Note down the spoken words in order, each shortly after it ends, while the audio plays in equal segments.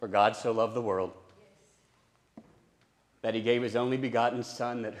For God so loved the world that he gave his only begotten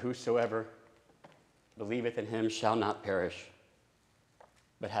Son, that whosoever believeth in him shall not perish,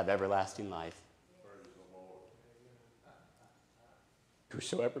 but have everlasting life.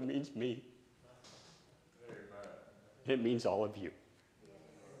 Whosoever means me. It means all of you.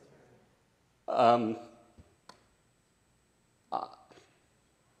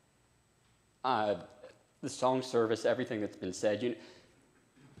 The song service, everything that's been said,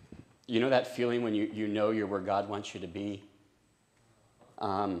 you know that feeling when you know you're where God wants you to be?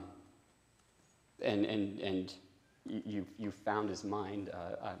 And you found his mind.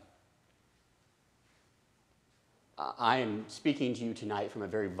 I am speaking to you tonight from a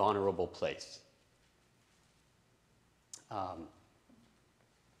very vulnerable place. I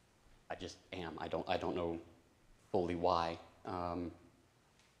just am. I don't know fully why.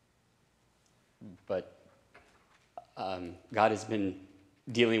 But God has been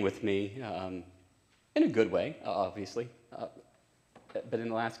dealing with me in a good way, obviously. But in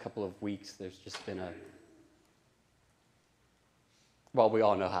the last couple of weeks, there's just been well, we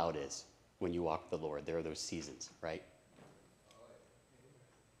all know how it is when you walk with the Lord. There are those seasons, right?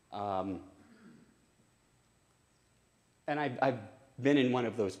 And I've been in one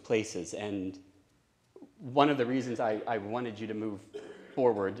of those places, and one of the reasons I wanted you to move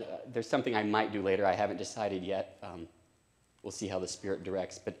forward, there's something I might do later. I haven't decided yet. We'll see how the Spirit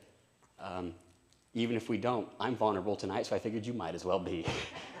directs, but even if we don't, I'm vulnerable tonight, so I figured you might as well be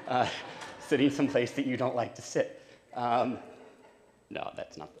sitting someplace that you don't like to sit. No,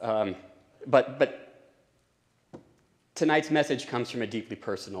 that's not. But tonight's message comes from a deeply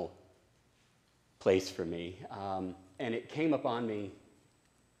personal place for me, and it came upon me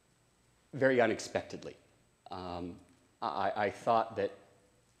very unexpectedly. I thought that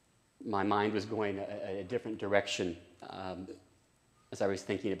my mind was going a different direction as I was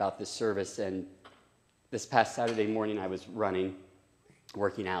thinking about this service, and this past Saturday morning I was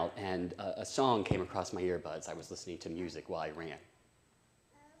working out, and a song came across my earbuds. I was listening to music while I ran.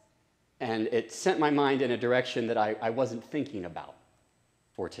 And it sent my mind in a direction that I wasn't thinking about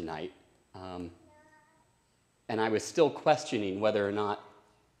for tonight. And I was still questioning whether or not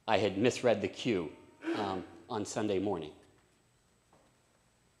I had misread the cue on Sunday morning.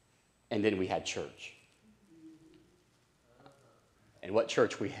 And then we had church. And what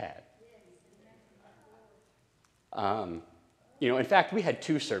church we had. In fact, we had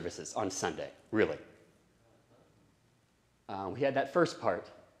two services on Sunday, really. We had that first part,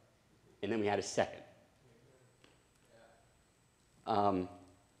 and then we had a second. And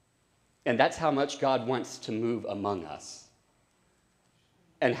that's how much God wants to move among us,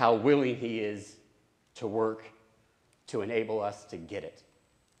 and how willing he is to work to enable us to get it.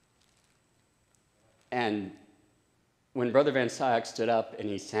 And when Brother Van Syak stood up and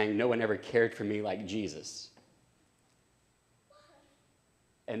he sang, "No one ever cared for me like Jesus,"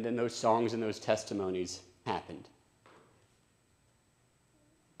 and then those songs and those testimonies happened,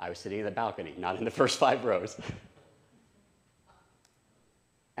 I was sitting in the balcony, not in the first 5 rows.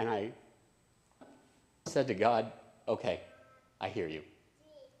 And I said to God, okay, I hear you.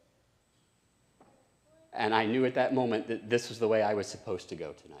 And I knew at that moment that this was the way I was supposed to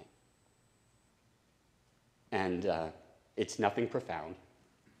go tonight. And it's nothing profound.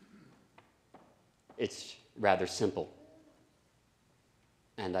 It's rather simple.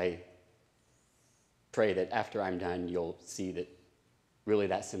 And I pray that after I'm done, you'll see that really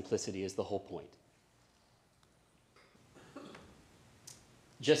that simplicity is the whole point.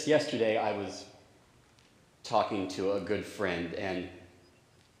 Just yesterday, I was talking to a good friend, and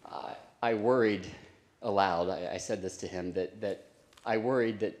I worried aloud, I said this to him, that I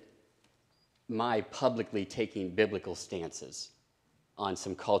worried that my publicly taking biblical stances on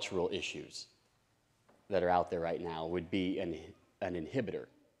some cultural issues that are out there right now would be an inhibitor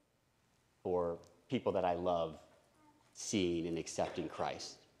for people that I love seeing and accepting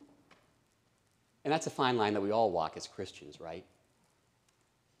Christ. And that's a fine line that we all walk as Christians, right?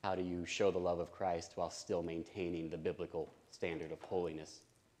 How do you show the love of Christ while still maintaining the biblical standard of holiness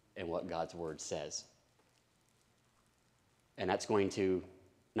and what God's word says? And that's going to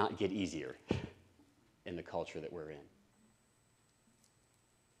not get easier in the culture that we're in.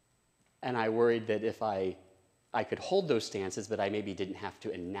 And I worried that if I could hold those stances, but I maybe didn't have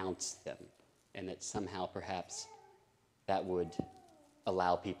to announce them, and that somehow perhaps that would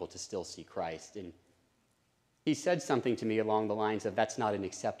allow people to still see Christ. And he said something to me along the lines of, that's not an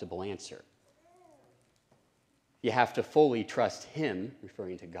acceptable answer. You have to fully trust him,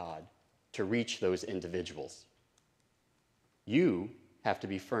 referring to God, to reach those individuals. You have to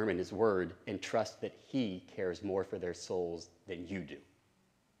be firm in his word and trust that he cares more for their souls than you do.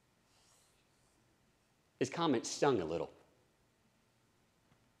 his comment stung a little.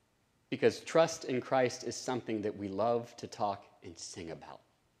 Because trust in Christ is something that we love to talk and sing about.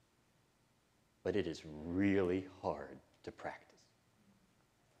 But it is really hard to practice.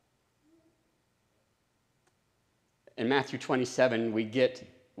 In Matthew 27, we get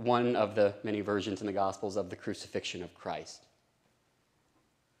one of the many versions in the Gospels of the crucifixion of Christ.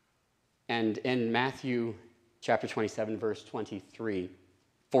 And in Matthew chapter 27, verse 43,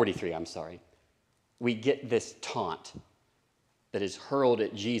 we get this taunt that is hurled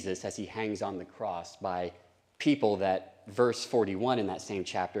at Jesus as he hangs on the cross by people that verse 41 in that same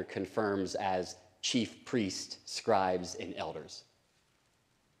chapter confirms as chief priests, scribes, and elders.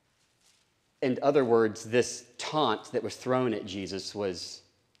 In other words, this taunt that was thrown at Jesus was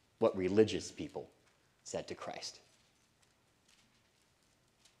what religious people said to Christ.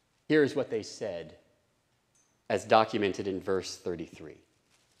 Here's what they said, as documented in verse 33.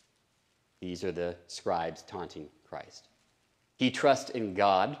 These are the scribes taunting Christ. He trusts in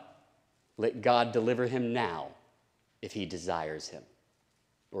God. Let God deliver him now if he desires him,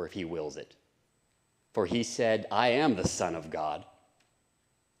 or if he wills it. For he said, I am the Son of God.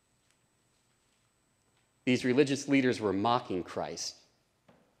 These religious leaders were mocking Christ.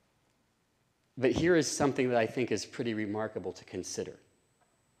 But here is something that I think is pretty remarkable to consider.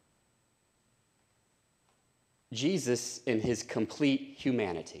 Jesus, in his complete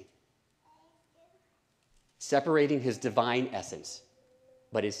humanity, separating his divine essence,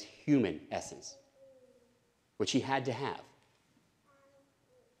 but his human essence, which he had to have.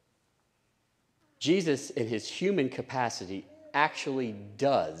 Jesus, in his human capacity, actually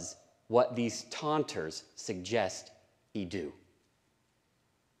does what these taunters suggest he do.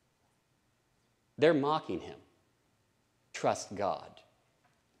 They're mocking him. Trust God.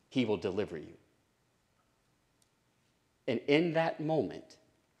 He will deliver you. And in that moment,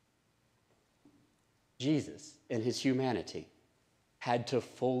 Jesus, in his humanity, had to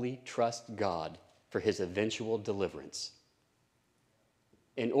fully trust God for his eventual deliverance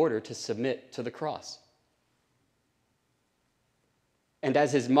in order to submit to the cross. And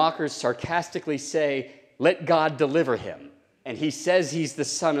as his mockers sarcastically say, let God deliver him, and he says he's the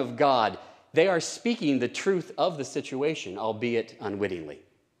Son of God, they are speaking the truth of the situation, albeit unwittingly.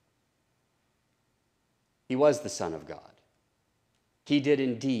 He was the Son of God. He did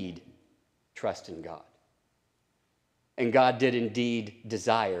indeed trust in God. And God did indeed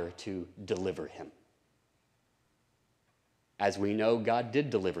desire to deliver him. As we know, God did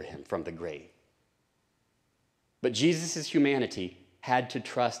deliver him from the grave. But Jesus' humanity had to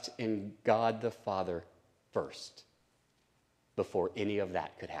trust in God the Father first before any of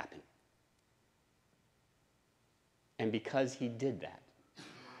that could happen. And because he did that,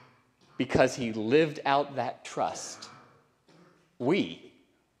 because he lived out that trust, we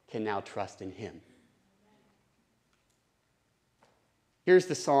can now trust in him. Here's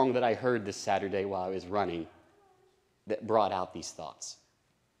the song that I heard this Saturday while I was running that brought out these thoughts.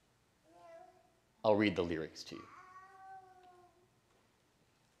 I'll read the lyrics to you.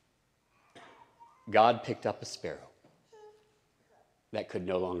 God picked up a sparrow that could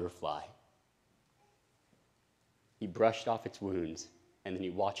no longer fly. He brushed off its wounds, and then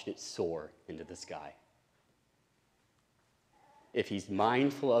he watched it soar into the sky. If he's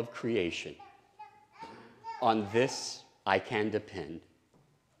mindful of creation, on this I can depend.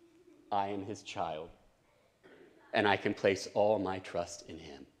 I am his child, and I can place all my trust in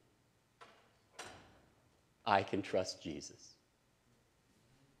him. I can trust Jesus.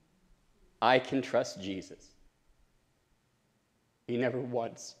 I can trust Jesus. He never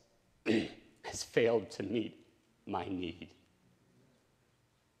once has failed to meet my need.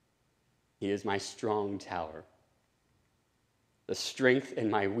 He is my strong tower, the strength in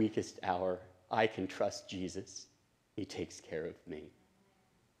my weakest hour. I can trust Jesus. He takes care of me.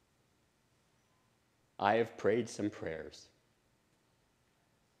 I have prayed some prayers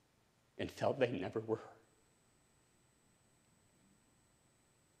and felt they never were.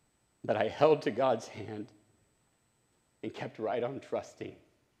 But I held to God's hand and kept right on trusting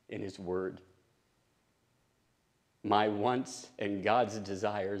in his word. My wants and God's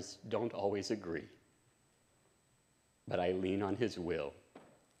desires don't always agree, but I lean on his will,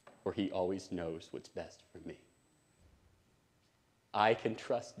 for he always knows what's best for me. I can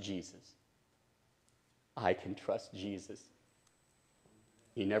trust Jesus. I can trust Jesus.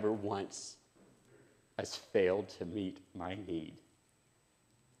 He never once has failed to meet my need.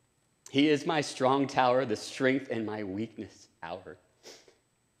 He is my strong tower, the strength in my weakness hour.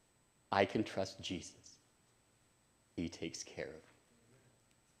 I can trust Jesus. He takes care of me.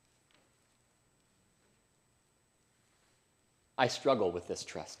 I struggle with this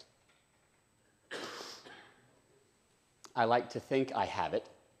trust. I like to think I have it,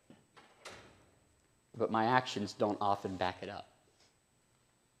 but my actions don't often back it up.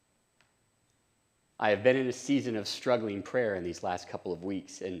 I have been in a season of struggling prayer in these last couple of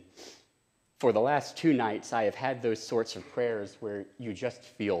weeks, and for the last 2 nights, I have had those sorts of prayers where you just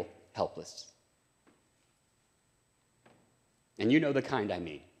feel helpless. And you know the kind I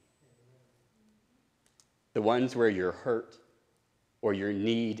mean. The ones where you're hurt or your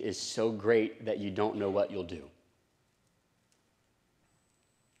need is so great that you don't know what you'll do.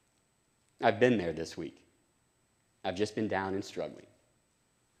 I've been there this week. I've just been down and struggling.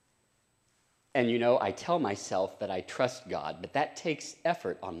 And you know, I tell myself that I trust God, but that takes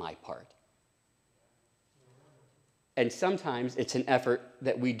effort on my part. And sometimes it's an effort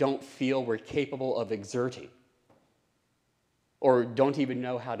that we don't feel we're capable of exerting, or don't even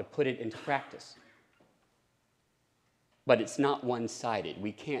know how to put it into practice. But it's not one-sided.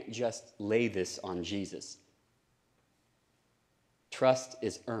 We can't just lay this on Jesus. Trust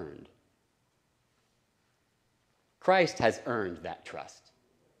is earned. Christ has earned that trust,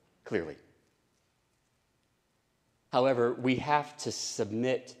 clearly. However, we have to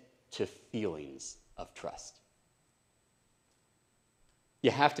submit to feelings of trust.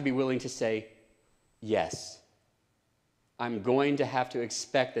 You have to be willing to say, yes, I'm going to have to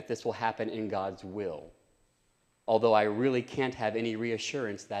expect that this will happen in God's will, although I really can't have any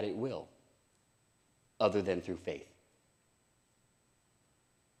reassurance that it will, other than through faith.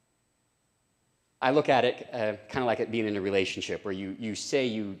 I look at it kind of like it being in a relationship where you say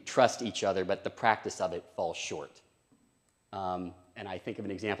you trust each other, but the practice of it falls short. And I think of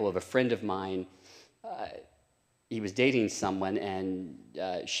an example of a friend of mine. He was dating someone, and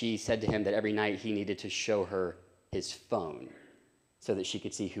she said to him that every night he needed to show her his phone so that she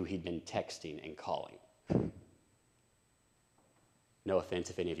could see who he'd been texting and calling. No offense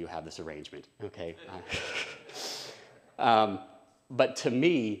if any of you have this arrangement, okay? But to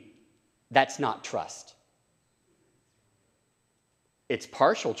me, that's not trust. It's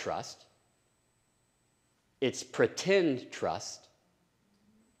partial trust. It's pretend trust.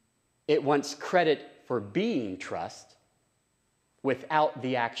 It wants credit for being trust without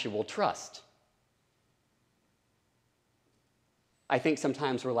the actual trust. I think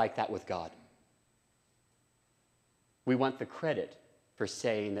sometimes we're like that with God. We want the credit for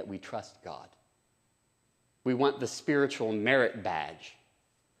saying that we trust God. We want the spiritual merit badge.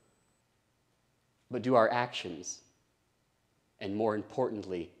 But do our actions, and more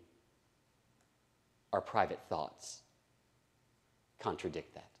importantly, our private thoughts,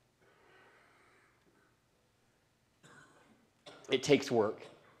 contradict that? It takes work,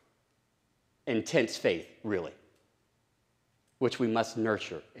 intense faith, really, which we must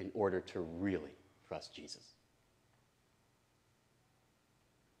nurture in order to really trust Jesus.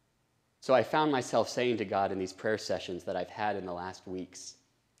 So I found myself saying to God in these prayer sessions that I've had in the last weeks,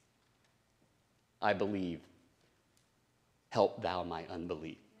 I believe, help thou my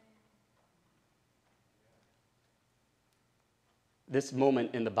unbelief. This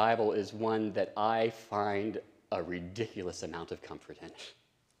moment in the Bible is one that I find a ridiculous amount of comfort in.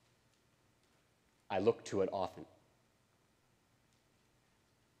 I look to it often.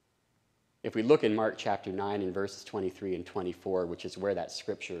 If we look in Mark chapter 9 in verses 23 and 24, which is where that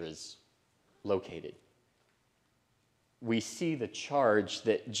scripture is located, we see the charge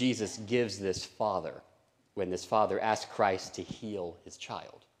that Jesus gives this father when this father asks Christ to heal his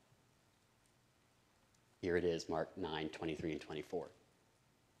child. Here it is, Mark 9, 23 and 24.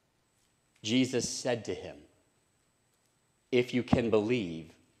 Jesus said to him, "If you can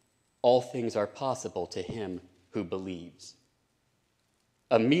believe, all things are possible to him who believes."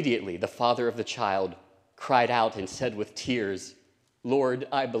 Immediately, the father of the child cried out and said with tears, "Lord,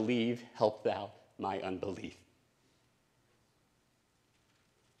 I believe, help thou my unbelief."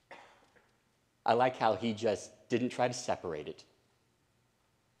 I like how he just didn't try to separate it.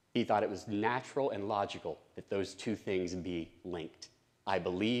 He thought it was natural and logical that those two things be linked. I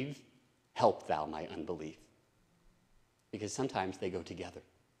believe, help thou my unbelief. Because sometimes they go together.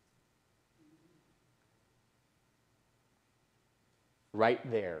 Right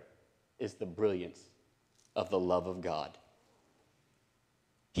there is the brilliance of the love of God.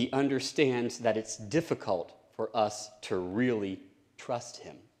 He understands that it's difficult for us to really trust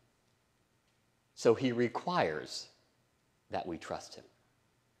him. So he requires that we trust him.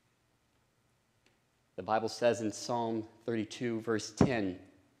 The Bible says in Psalm 32, verse 10,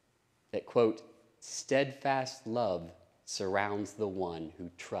 that, quote, "Steadfast love surrounds the one who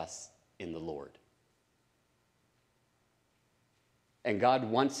trusts in the Lord." And God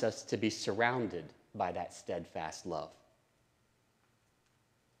wants us to be surrounded by that steadfast love.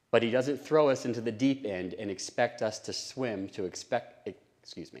 But he doesn't throw us into the deep end and expect us to swim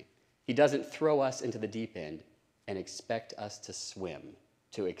He doesn't throw us into the deep end and expect us to swim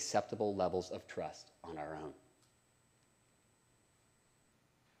to acceptable levels of trust on our own.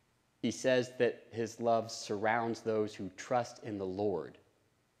 He says that his love surrounds those who trust in the Lord.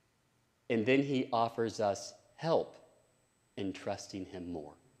 And then he offers us help in trusting him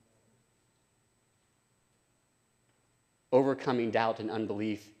more. Overcoming doubt and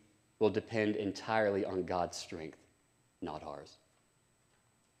unbelief will depend entirely on God's strength, not ours.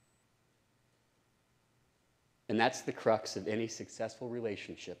 And that's the crux of any successful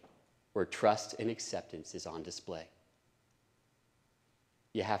relationship where trust and acceptance is on display.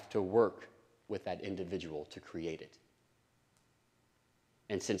 You have to work with that individual to create it.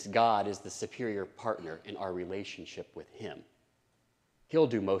 And since God is the superior partner in our relationship with him, he'll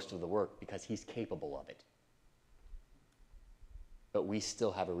do most of the work because he's capable of it. But we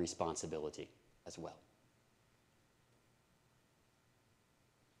still have a responsibility as well.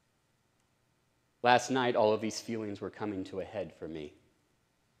 Last night, all of these feelings were coming to a head for me.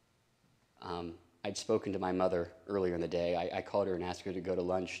 I'd spoken to my mother earlier in the day. I called her and asked her to go to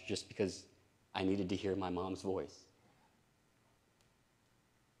lunch just because I needed to hear my mom's voice.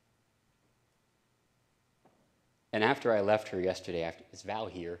 And after I left her yesterday, is Val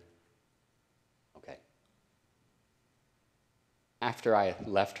here? Okay. After I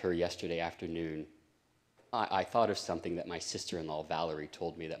left her yesterday afternoon, I thought of something that my sister-in-law Valerie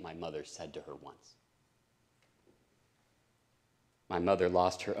told me that my mother said to her once. My mother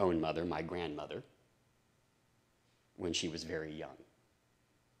lost her own mother, my grandmother, when she was very young.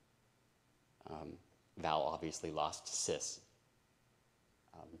 Val obviously lost Sis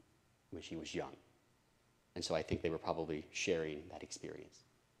when she was young. And so I think they were probably sharing that experience.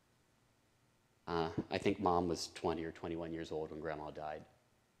 I think Mom was 20 or 21 years old when Grandma died.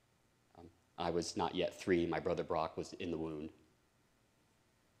 I was not yet 3. My brother Brock was in the wound.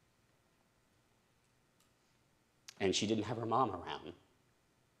 And she didn't have her mom around.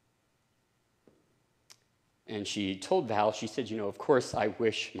 And she told Val, she said, of course I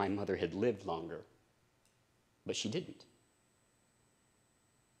wish my mother had lived longer. But she didn't.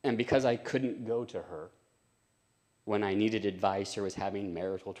 And because I couldn't go to her when I needed advice or was having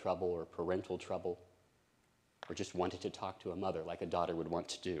marital trouble or parental trouble, or just wanted to talk to a mother like a daughter would want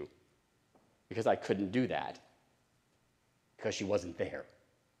to do, because I couldn't do that, because she wasn't there,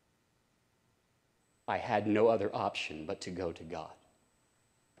 I had no other option but to go to God.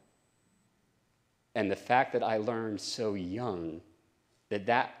 And the fact that I learned so young that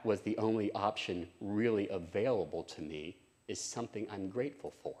that was the only option really available to me is something I'm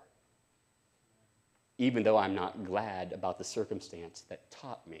grateful for, even though I'm not glad about the circumstance that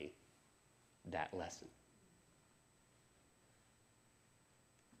taught me that lesson.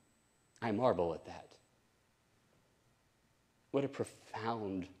 I marvel at that. What a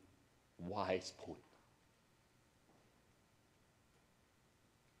profound, wise point.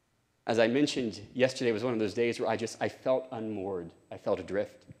 As I mentioned, yesterday was one of those days where I felt unmoored. I felt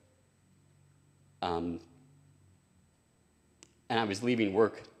adrift. And I was leaving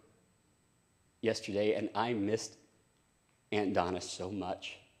work yesterday, and I missed Aunt Donna so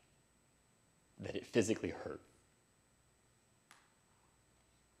much that it physically hurt.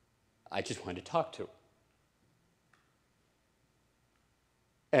 I just wanted to talk to her.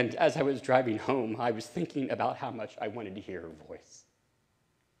 And as I was driving home, I was thinking about how much I wanted to hear her voice,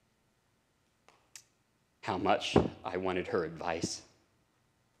 how much I wanted her advice,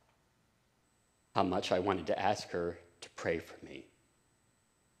 how much I wanted to ask her to pray for me.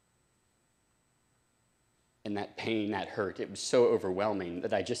 And that pain, that hurt, it was so overwhelming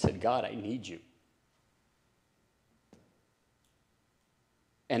that I just said, God, I need you.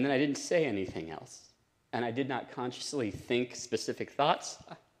 And then I didn't say anything else. And I did not consciously think specific thoughts.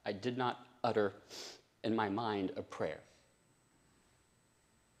 I did not utter in my mind a prayer.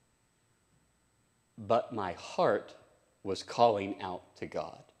 But my heart was calling out to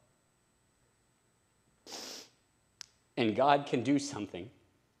God. And God can do something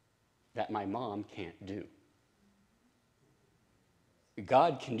that my mom can't do.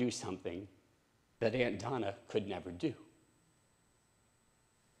 God can do something that Aunt Donna could never do.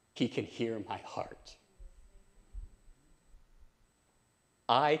 He can hear my heart.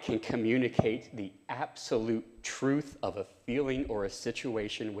 I can communicate the absolute truth of a feeling or a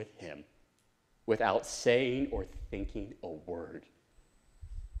situation with him without saying or thinking a word.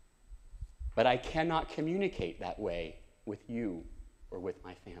 But I cannot communicate that way with you or with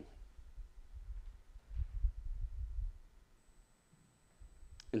my family.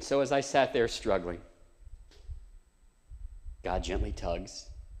 And so as I sat there struggling, God gently tugs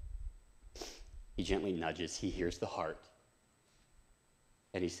He gently nudges. He hears the heart.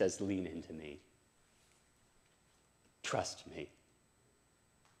 And he says, lean into me. Trust me.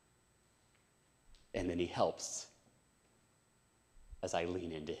 And then he helps as I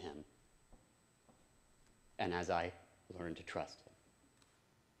lean into him and as I learn to trust him.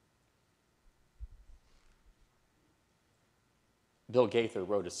 Bill Gaither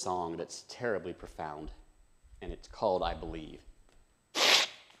wrote a song that's terribly profound, and it's called I Believe.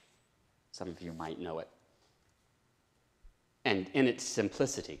 Some of you might know it. And in its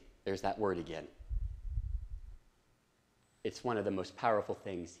simplicity, there's that word again. It's one of the most powerful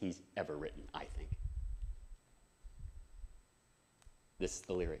things he's ever written, I think. This is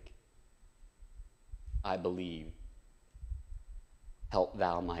the lyric. I believe, help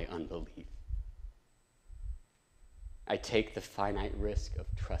thou my unbelief. I take the finite risk of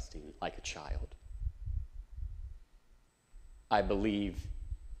trusting like a child. I believe,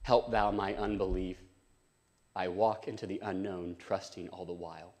 help thou my unbelief. I walk into the unknown, trusting all the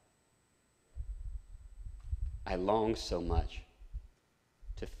while. I long so much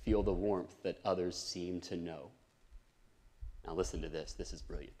to feel the warmth that others seem to know. Now listen to this. This is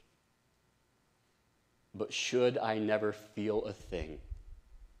brilliant. But should I never feel a thing,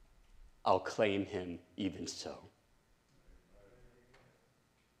 I'll claim him even so.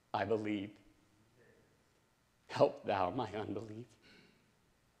 I believe. Help thou my unbelief.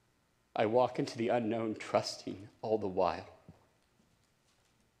 I walk into the unknown, trusting all the while.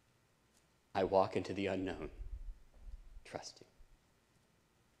 I walk into the unknown, trusting.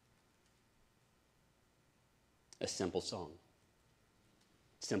 A simple song,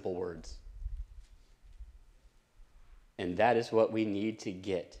 simple words. And that is what we need to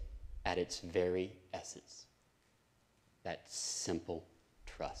get at its very essence, that simple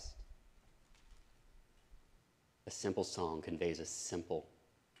trust. A simple song conveys a simple,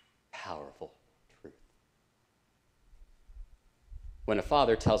 powerful truth. When a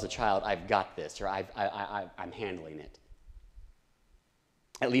father tells a child, I've got this, or I'm handling it,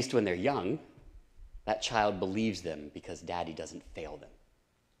 at least when they're young, that child believes them because daddy doesn't fail them.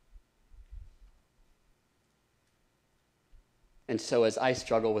 And so as I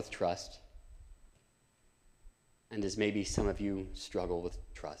struggle with trust, and as maybe some of you struggle with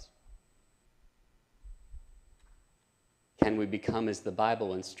trust, can we become as the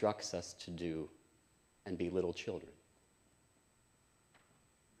Bible instructs us to do and be little children?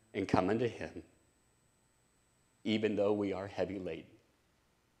 And come unto him, even though we are heavy laden,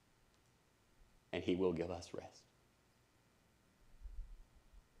 and he will give us rest.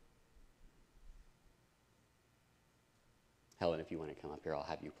 Helen, if you want to come up here, I'll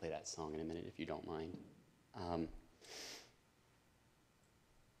have you play that song in a minute if you don't mind.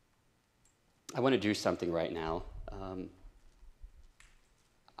 I want to do something right now.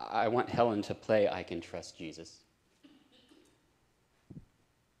 I want Helen to play I Can Trust Jesus.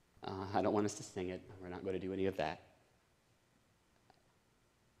 I don't want us to sing it. We're not going to do any of that.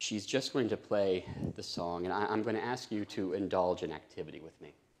 She's just going to play the song, and I'm going to ask you to indulge in activity with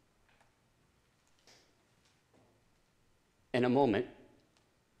me. In a moment,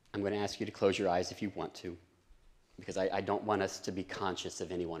 I'm going to ask you to close your eyes if you want to, because I don't want us to be conscious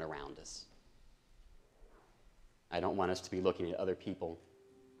of anyone around us. I don't want us to be looking at other people,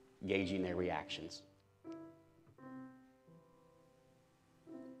 gauging their reactions.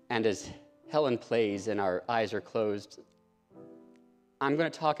 And as Helen plays and our eyes are closed, I'm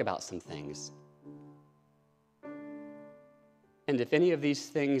going to talk about some things. And if any of these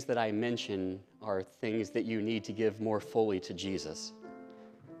things that I mention are things that you need to give more fully to Jesus,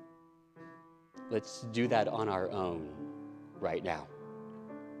 let's do that on our own right now.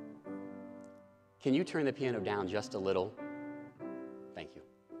 Can you turn the piano down just a little? Thank you.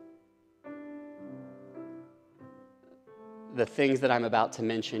 The things that I'm about to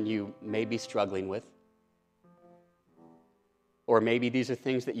mention you may be struggling with. Or maybe these are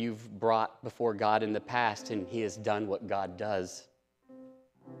things that you've brought before God in the past and he has done what God does.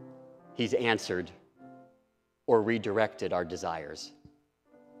 He's answered or redirected our desires.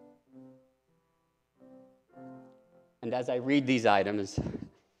 And as I read these items,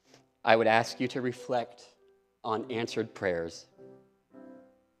 I would ask you to reflect on answered prayers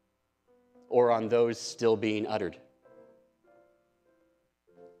or on those still being uttered.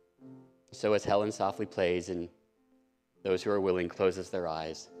 So as Helen softly plays and those who are willing closes their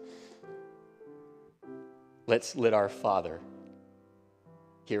eyes, let's let our Father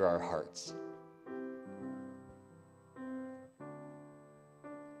hear our hearts.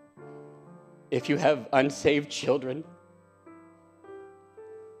 If you have unsaved children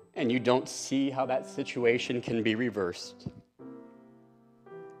and you don't see how that situation can be reversed,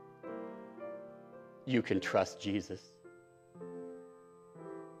 You can trust Jesus.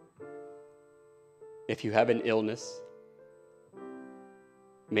 If you have an illness,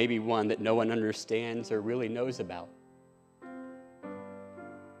 maybe one that no one understands or really knows about,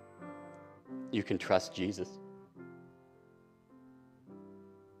 you can trust Jesus.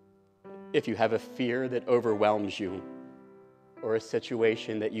 If you have a fear that overwhelms you or a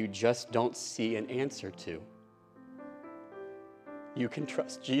situation that you just don't see an answer to, you can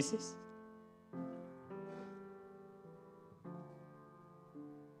trust Jesus.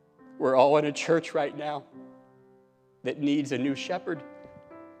 We're all in a church right now that needs a new shepherd.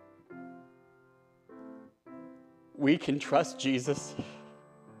 We can trust Jesus.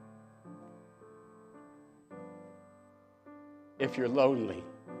 If you're lonely,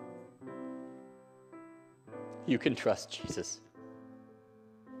 you can trust Jesus.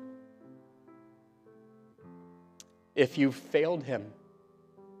 If you've failed him,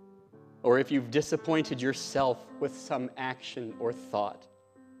 or if you've disappointed yourself with some action or thought,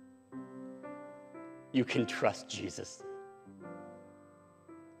 you can trust Jesus.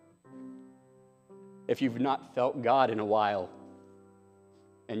 If you've not felt God in a while,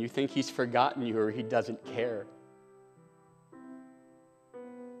 and you think he's forgotten you or he doesn't care,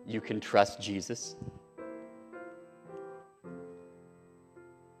 you can trust Jesus.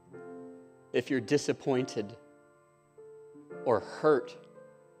 If you're disappointed or hurt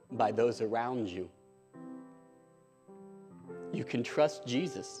by those around you, you can trust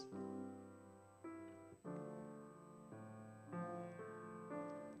Jesus.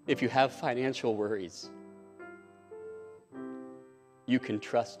 If you have financial worries, you can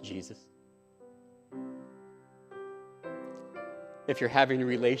trust Jesus. If you're having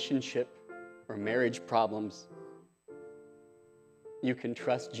relationship or marriage problems, you can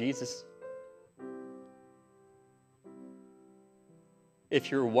trust Jesus. If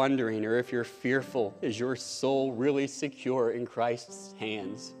you're wondering or if you're fearful, is your soul really secure in Christ's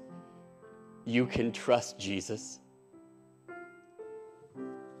hands? You can trust Jesus.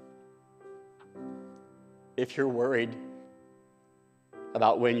 If you're worried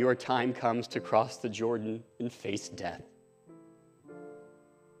about when your time comes to cross the Jordan and face death,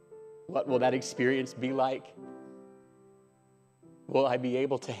 what will that experience be like? Will I be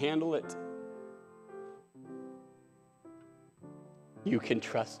able to handle it? You can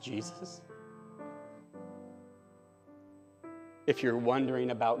trust Jesus. If you're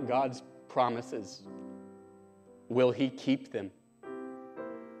wondering about God's promises, will he keep them?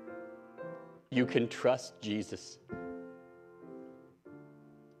 You can trust Jesus.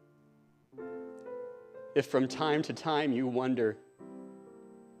 If from time to time you wonder,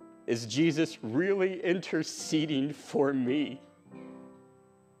 is Jesus really interceding for me?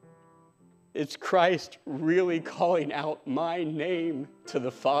 Is Christ really calling out my name to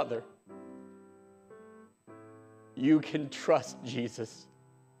the Father? You can trust Jesus.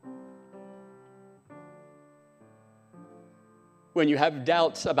 When you have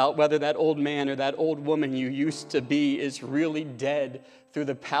doubts about whether that old man or that old woman you used to be is really dead through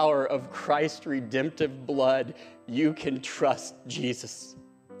the power of Christ's redemptive blood, you can trust Jesus.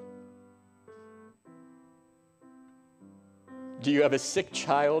 Do you have a sick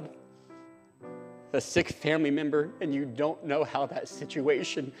child, a sick family member, and you don't know how that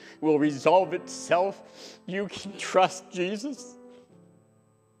situation will resolve itself? You can trust Jesus.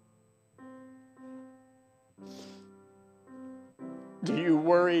 Do you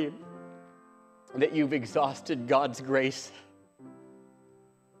worry that you've exhausted God's grace?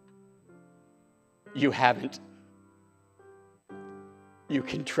 You haven't. You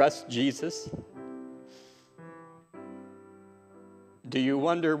can trust Jesus. Do you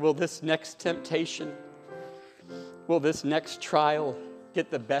wonder, will this next temptation, will this next trial get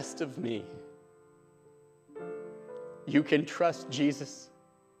the best of me? You can trust Jesus.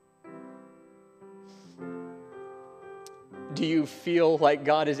 Do you feel like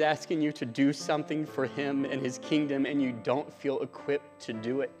God is asking you to do something for him and his kingdom and you don't feel equipped to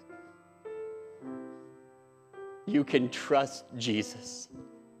do it? You can trust Jesus.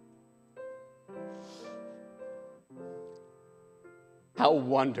 How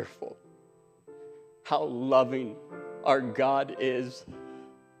wonderful, how loving our God is.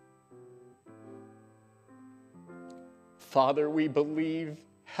 Father, we believe,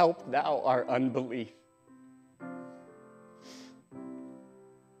 help thou our unbelief.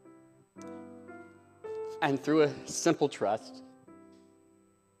 And through a simple trust,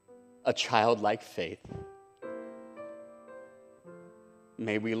 a childlike faith,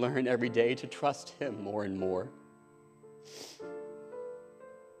 may we learn every day to trust him more and more.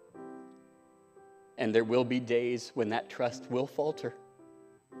 And there will be days when that trust will falter.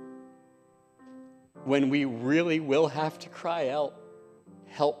 when we really will have to cry out,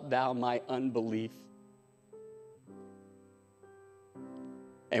 help thou my unbelief.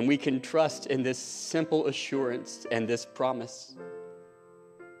 And we can trust in this simple assurance and this promise.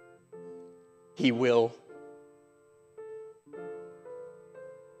 He will.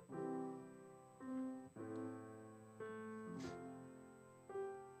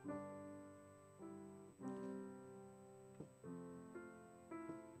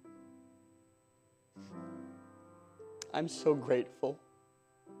 I'm so grateful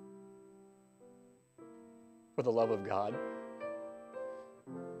for the love of God,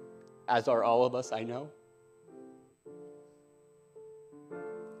 as are all of us, I know.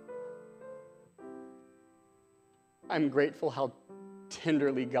 I'm grateful how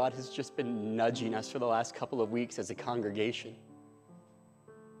tenderly God has just been nudging us for the last couple of weeks as a congregation.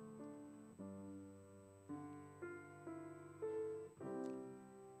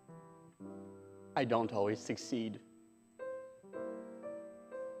 I don't always succeed,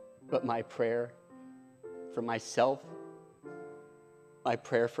 but my prayer for myself, my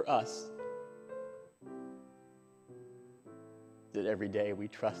prayer for us, that every day we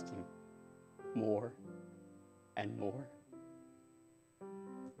trust Him more and more.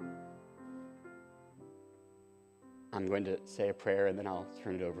 I'm going to say a prayer and then I'll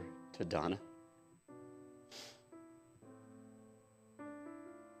turn it over to Donna.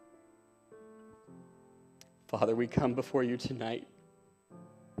 Father, we come before you tonight.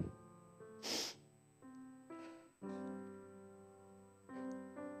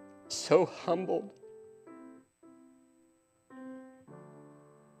 So humbled.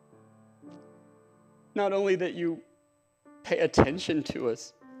 Not only that you pay attention to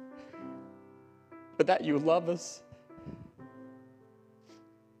us, but that you love us.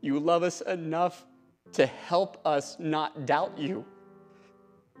 You love us enough to help us not doubt you.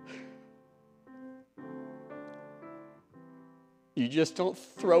 You just don't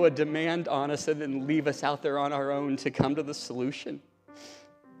throw a demand on us and then leave us out there on our own to come to the solution.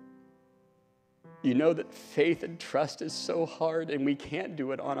 You know that faith and trust is so hard and we can't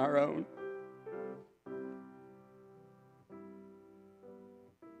do it on our own.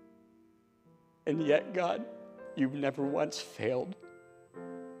 And yet, God, you've never once failed.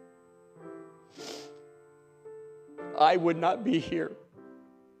 I would not be here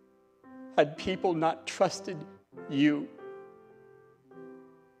had people not trusted you.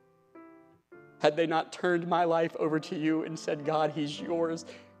 Had they not turned my life over to you and said, God, he's yours.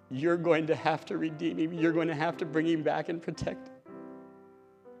 You're going to have to redeem him. You're going to have to bring him back and protect him.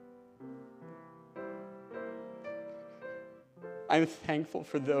 I'm thankful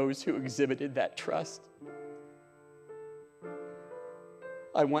for those who exhibited that trust.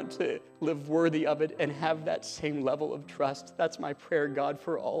 I want to live worthy of it and have that same level of trust. That's my prayer, God,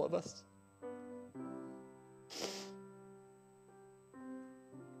 for all of us.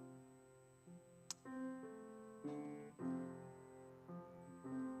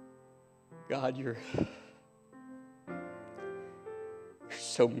 God, you're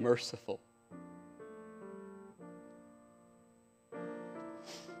so merciful.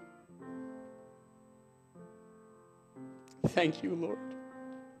 Thank you, Lord,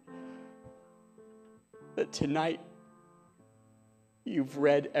 that tonight you've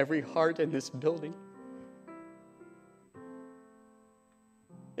read every heart in this building.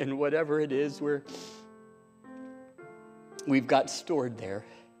 And whatever it is we've got stored there,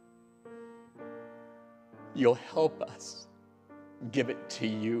 you'll help us give it to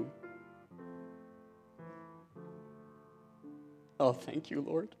you. Oh, thank you,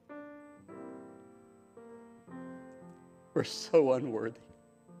 Lord. We're so unworthy.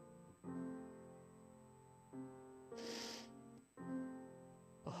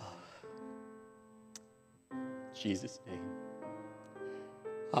 Oh. In Jesus' name.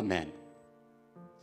 Amen.